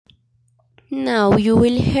Now you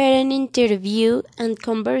will hear an interview and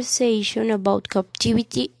conversation about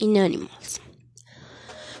captivity in animals.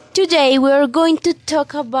 Today we are going to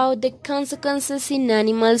talk about the consequences in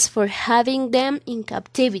animals for having them in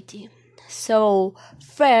captivity. So,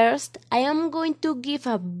 first, I am going to give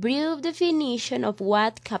a brief definition of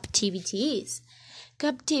what captivity is.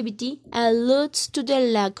 Captivity alludes to the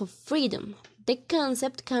lack of freedom. The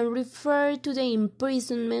concept can refer to the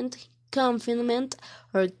imprisonment, confinement,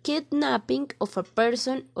 or kidnapping of a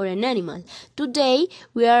person or an animal. Today,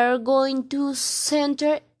 we are going to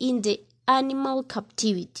center in the animal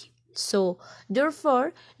captivity. So,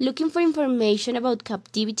 therefore, looking for information about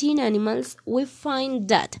captivity in animals, we find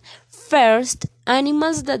that first,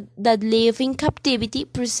 animals that live in captivity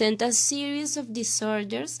present a series of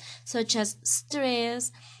disorders such as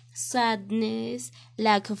stress, sadness,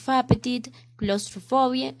 lack of appetite,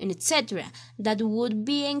 claustrophobia, and etc., that would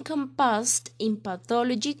be encompassed in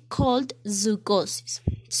pathology called zoochosis.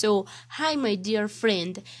 So, hi, my dear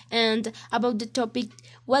friend, and about the topic,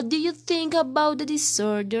 what do you think about the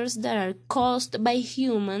disorders that are caused by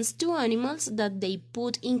humans to animals that they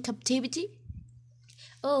put in captivity?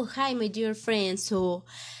 Oh, hi, my dear friend. So,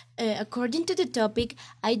 according to the topic,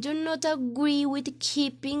 I do not agree with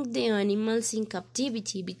keeping the animals in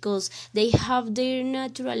captivity because they have their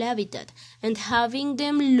natural habitat, and having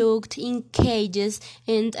them locked in cages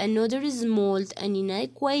and another small and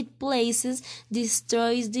inadequate places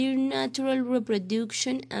destroys their natural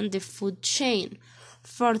reproduction and the food chain.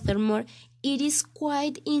 Furthermore, it is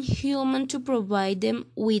quite inhuman to provide them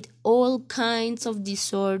with all kinds of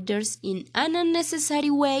disorders in an unnecessary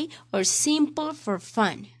way or simple for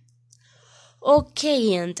fun.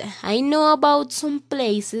 Okay, and I know about some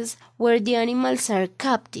places where the animals are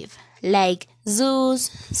captive, like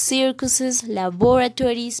zoos, circuses,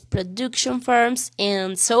 laboratories, production farms,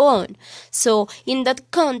 and so on. So, in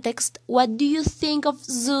that context, what do you think of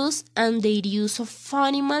zoos and their use of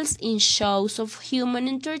animals in shows of human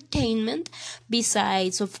entertainment?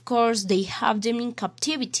 Besides, of course, they have them in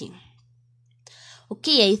captivity.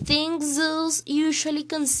 Okay, I think zoos usually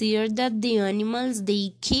consider that the animals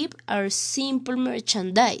they keep are simple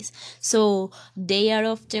merchandise, so they are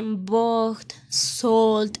often bought,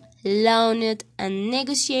 sold, loaned, and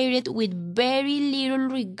negotiated with very little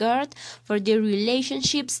regard for the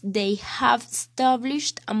relationships they have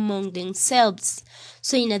established among themselves.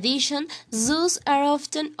 So, in addition, zoos are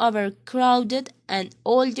often overcrowded, and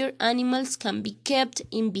older animals can be kept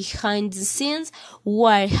in behind the scenes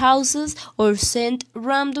warehouses or sent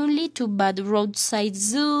randomly to bad roadside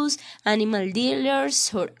zoos, animal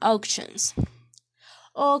dealers, or auctions.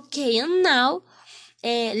 Okay, and now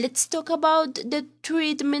let's talk about the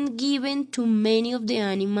treatment given to many of the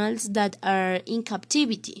animals that are in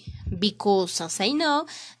captivity. Because, as I know,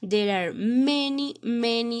 there are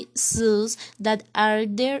many zoos that are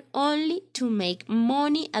there only to make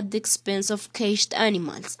money at the expense of caged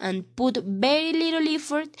animals and put very little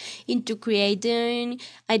effort into creating,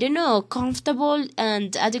 I don't know, comfortable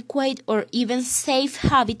and adequate or even safe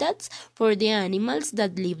habitats for the animals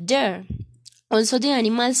that live there. Also, the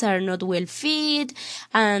animals are not well fed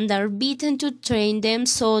and are beaten to train them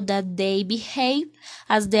so that they behave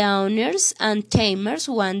as the owners and tamers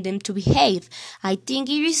want them to behave. I think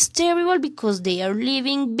it is terrible because they are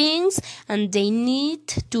living beings and they need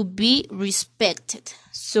to be respected.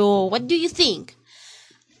 So, what do you think?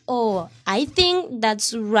 Oh, I think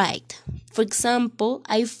that's right. For example,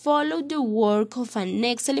 I follow the work of an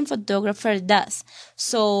excellent photographer does.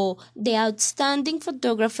 So, the outstanding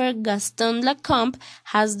photographer Gaston Lacombe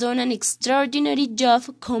has done an extraordinary job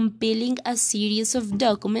compiling a series of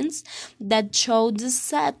documents that show the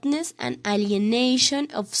sadness and alienation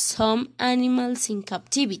of some animals in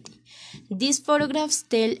captivity. These photographs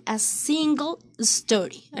tell a single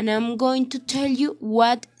story, and I'm going to tell you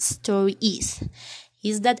what story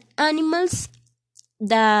is that animals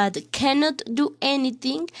that cannot do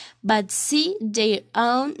anything but see their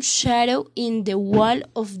own shadow in the wall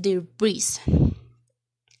of their prison.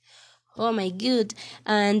 Oh my god.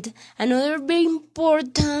 And another very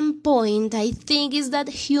important point I think is that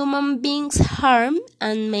human beings harm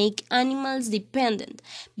and make animals dependent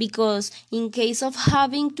because in case of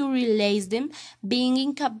having to release them being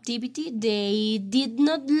in captivity they did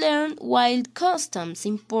not learn wild customs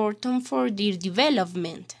important for their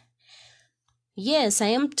development. Yes, I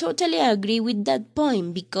am totally agree with that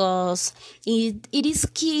point because it is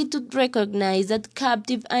key to recognize that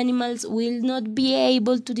captive animals will not be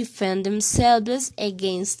able to defend themselves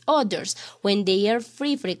against others when they are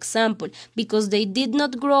free, for example, because they did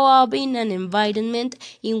not grow up in an environment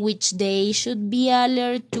in which they should be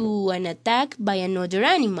alert to an attack by another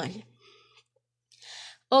animal.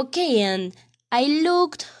 Okay, and I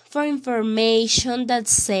looked for information that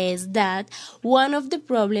says that one of the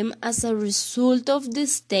problems as a result of the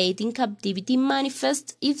state in captivity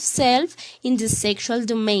manifests itself in the sexual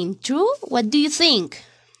domain. True? What do you think?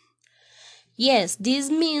 Yes, this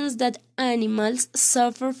means that animals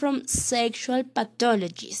suffer from sexual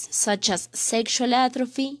pathologies such as sexual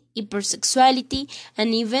atrophy, hypersexuality,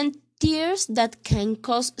 and even tears that can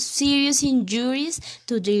cause serious injuries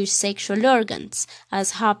to their sexual organs,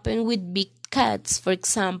 as happened with big cats, for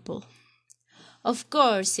example. Of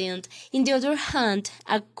course, and in the other hand,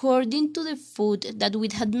 according to the food that we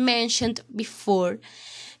had mentioned before,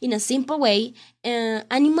 in a simple way,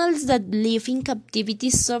 animals that live in captivity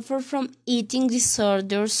suffer from eating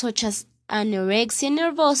disorders such as anorexia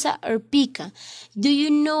nervosa or pica. Do you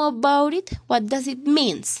know about it? What does it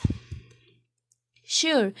mean?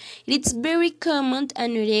 Sure, it's very common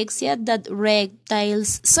anorexia that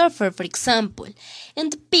reptiles suffer, for example.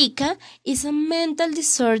 And pica is a mental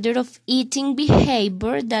disorder of eating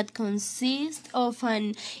behavior that consists of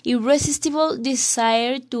an irresistible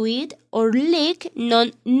desire to eat or lick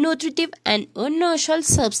non-nutritive and unusual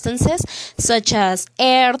substances such as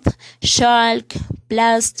earth, chalk,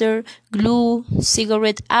 plaster, glue,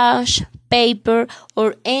 cigarette ash, paper,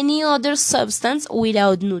 or any other substance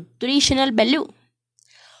without nutritional value.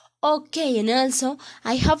 Okay, and also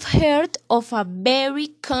I have heard of a very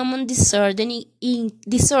common disorder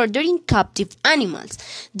in captive animals.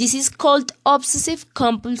 This is called obsessive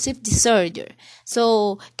compulsive disorder.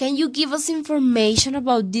 So, can you give us information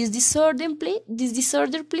about this disorder,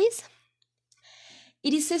 please?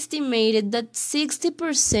 It is estimated that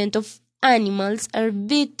 60% of animals are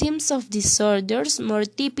victims of disorders more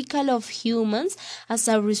typical of humans as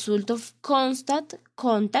a result of constant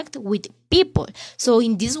contact with people. So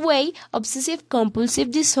in this way, obsessive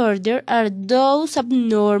compulsive disorder are those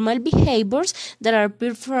abnormal behaviors that are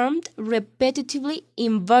performed repetitively,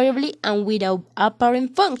 invariably, and without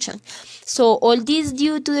apparent function. So all this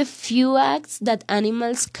due to the few acts that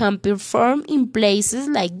animals can perform in places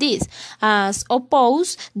like this, as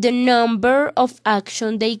opposed the number of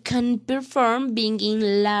actions they can perform being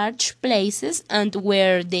in large places and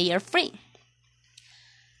where they are free.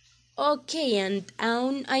 Okay, and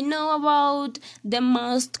I know about the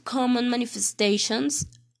most common manifestations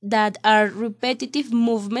that are repetitive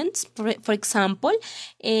movements, for example,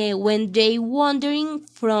 when they wandering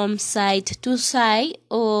from side to side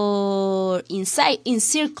or in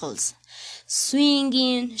circles,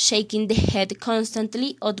 swinging, shaking the head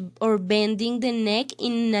constantly, or bending the neck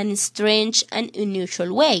in a strange and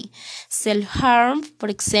unusual way. Self-harm, for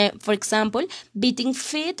example, beating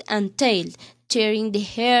feet and tail, tearing the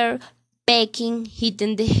hair, pecking,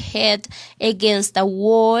 hitting the head against a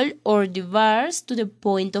wall or the bars to the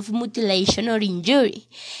point of mutilation or injury,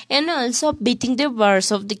 and also beating the bars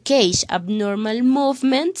of the cage, abnormal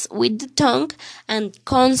movements with the tongue, and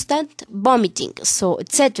constant vomiting, so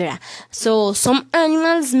etc. So some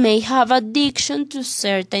animals may have addiction to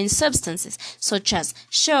certain substances, such as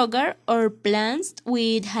sugar or plants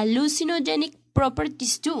with hallucinogenic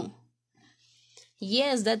properties too.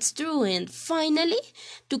 Yes, that's true. And finally,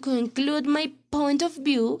 to conclude my point of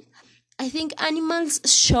view, I think animals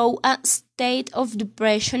show a state of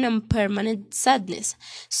depression and permanent sadness.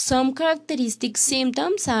 Some characteristic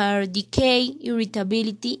symptoms are decay,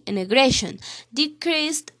 irritability, and aggression,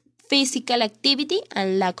 decreased physical activity,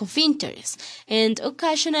 and lack of interest. And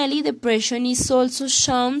occasionally, depression is also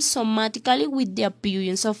shown somatically with the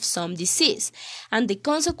appearance of some disease. And the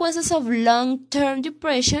consequences of long term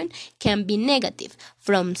depression can be negative,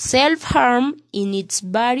 from self harm in its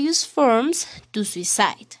various forms to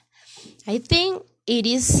suicide. I think it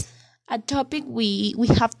is a topic we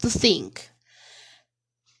have to think.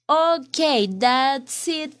 Okay, that's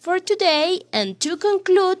it for today. And to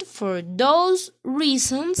conclude, for those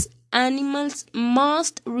reasons, animals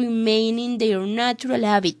must remain in their natural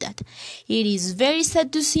habitat. It is very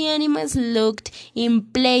sad to see animals locked in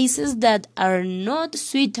places that are not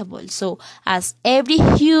suitable. So, as every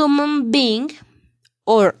human being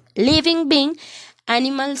or living being,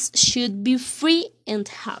 animals should be free and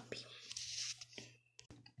happy.